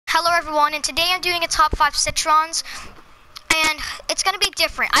Hello everyone, and today I'm doing a top 5 citrons, and it's gonna be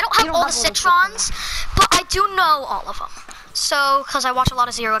different. I don't have all the citrons, but I do know all of them. So, cause I watch a lot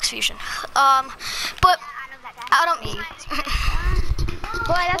of Zero X Fusion. But I don't.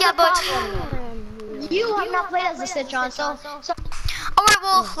 Yeah, but you have not played as a citron, so. Alright,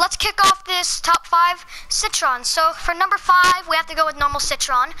 well, let's kick off this top 5 citrons. So for number 5, we have to go with normal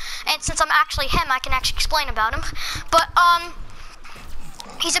citron, and since I'm actually him, I can actually explain about him. But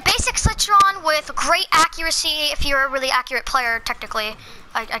he's a basic citron with great accuracy. If you're a really accurate player, technically,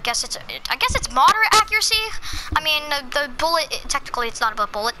 I guess it's moderate accuracy. I mean, the bullet, technically it's not a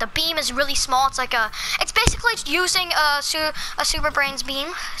bullet. The beam is really small. It's basically using a Super Brains beam,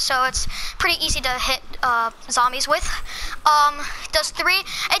 so it's pretty easy to hit zombies with.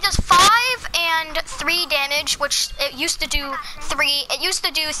 It does 5 and 3 damage, which it used to do 3. It used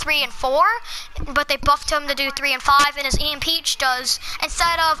to do 3 and 4, but they buffed him to do 3 and 5. And his EMP does,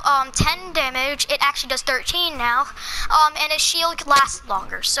 instead of 10 damage, it actually does 13 now. And his shield lasts longer.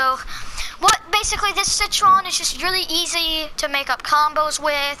 So, basically this citron is just really easy to make up combos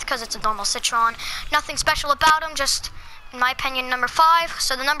with because it's a normal citron. Nothing special about him, just, in my opinion, number 5.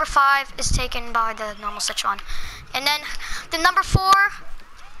 So the number 5 is taken by the normal citron. And then the number 4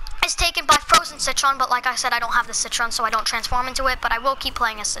 is taken by frozen citron, but like I said, I don't have the citron, so I don't transform into it, but I will keep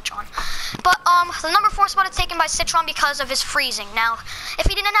playing as citron. But the number 4 spot is taken by citron because of his freezing. Now, if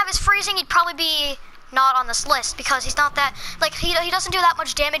he didn't have his freezing, he'd probably be not on this list because he's not that, like, he doesn't do that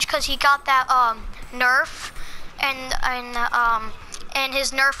much damage because he got that nerf, and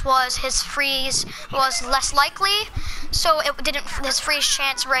his nerf was his freeze was less likely, so his freeze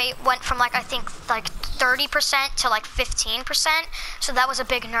chance rate went from I think 30% to 15%, so that was a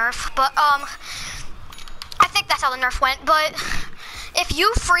big nerf. But I think that's how the nerf went. But if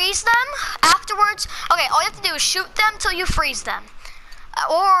you freeze them afterwards, okay, all you have to do is shoot them till you freeze them.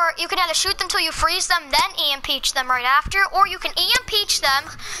 Or you can either shoot them till you freeze them, then EMP them right after, or you can EMP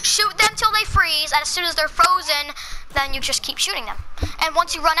them, shoot them till they freeze, and as soon as they're frozen, then you just keep shooting them. And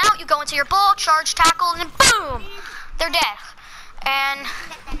once you run out, you go into your ball, charge, tackle, and boom! They're dead. And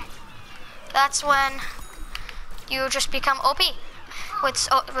that's when you just become OP with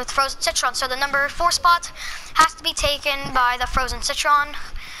frozen citron. So the number 4 spot has to be taken by the frozen citron.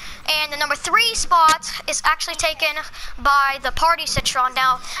 And the number 3 spot is actually taken by the party citron.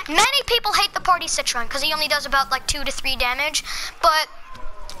 Now, many people hate the party citron because he only does about 2 to 3 damage. But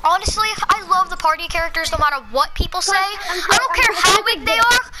honestly, I love the party characters no matter what people say. I don't care how big they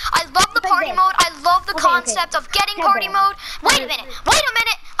are. I love the party mode. I love the concept of getting party mode. Wait a minute.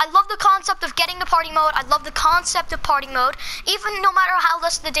 I love the concept of getting the party mode. I love the concept of party mode. Even no matter how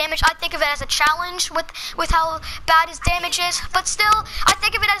less the damage, I think of it as a challenge with how bad his damage is. But still, I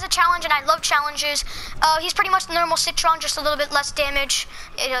think of it as a challenge, and I love challenges. He's pretty much the normal citron, just a little bit less damage.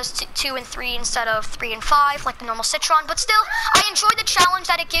 It does 2 and 3 instead of 3 and 5, like the normal citron. But still, I enjoy the challenge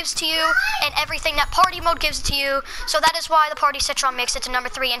that it gives to you and everything that party mode gives to you. So that is why the party citron makes it to number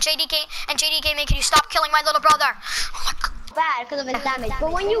 3. And JD Gaming, can you stop killing my little brother? Oh my God. Bad because of his damage,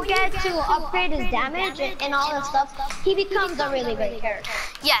 but when you get to upgrade his damage and all that stuff, he becomes a really great character.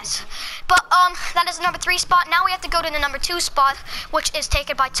 Yes, but that is the number 3 spot. Now we have to go to the number 2 spot, which is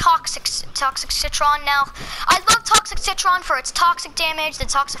taken by toxic citron. Now, I love toxic citron for its toxic damage, the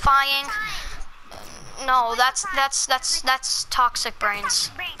toxifying. No, that's toxic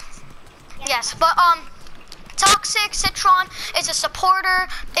brains. Yes, but toxic citron is a supporter.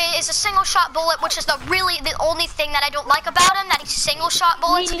 It is a single shot bullet, which is the only thing that I don't like about him, that he's single shot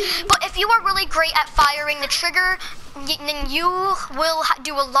bullets. But if you are really great at firing the trigger, then you will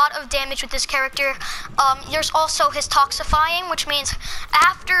do a lot of damage with this character. There's also his toxifying, which means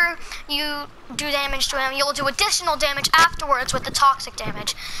after you do damage to him, you'll do additional damage afterwards with the toxic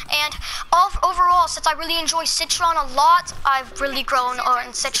damage. And overall, since I really enjoy citron a lot, I've really grown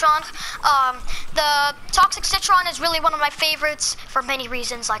in citron. The toxic citron is really one of my favorites for many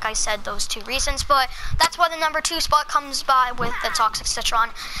reasons, like I said, those 2 reasons, but that's why the number 2 spot comes by with the toxic citron.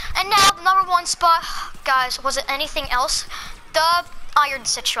 And now the number 1 spot, guys, was it anything else? The iron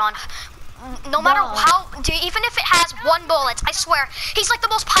citron. No matter even if it has 1 bullet, I swear, he's the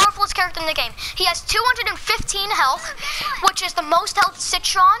most powerful character in the game. He has 215 health, which is the most health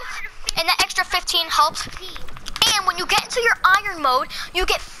citron, and that extra 15 helps. And when you get into your iron mode, you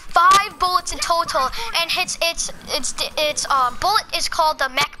get 5 bullets in total, and its bullet is called the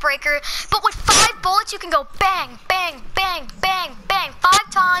mech breaker. But with 5 bullets, you can go bang, bang, bang, bang, bang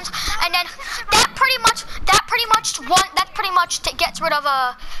 5 times, and then that pretty much gets rid of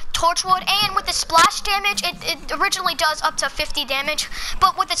a torchwood. And with the splash damage, it originally does up to 50 damage,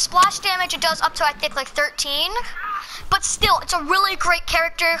 but with the splash damage, it does up to I think 13. but still, it's a really great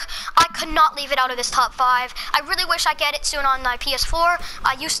character. I could not leave it out of this top 5. I really wish I get it soon on my PS4.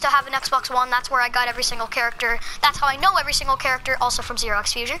 I used to have an Xbox One. That's where I got every single character. That's how I know every single character, also from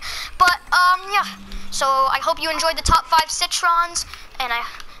Xerox Fusion. But, yeah. So, I hope you enjoyed the top 5 citrons,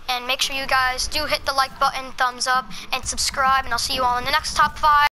 and make sure you guys do hit the like button, thumbs up, and subscribe, and I'll see you all in the next top 5.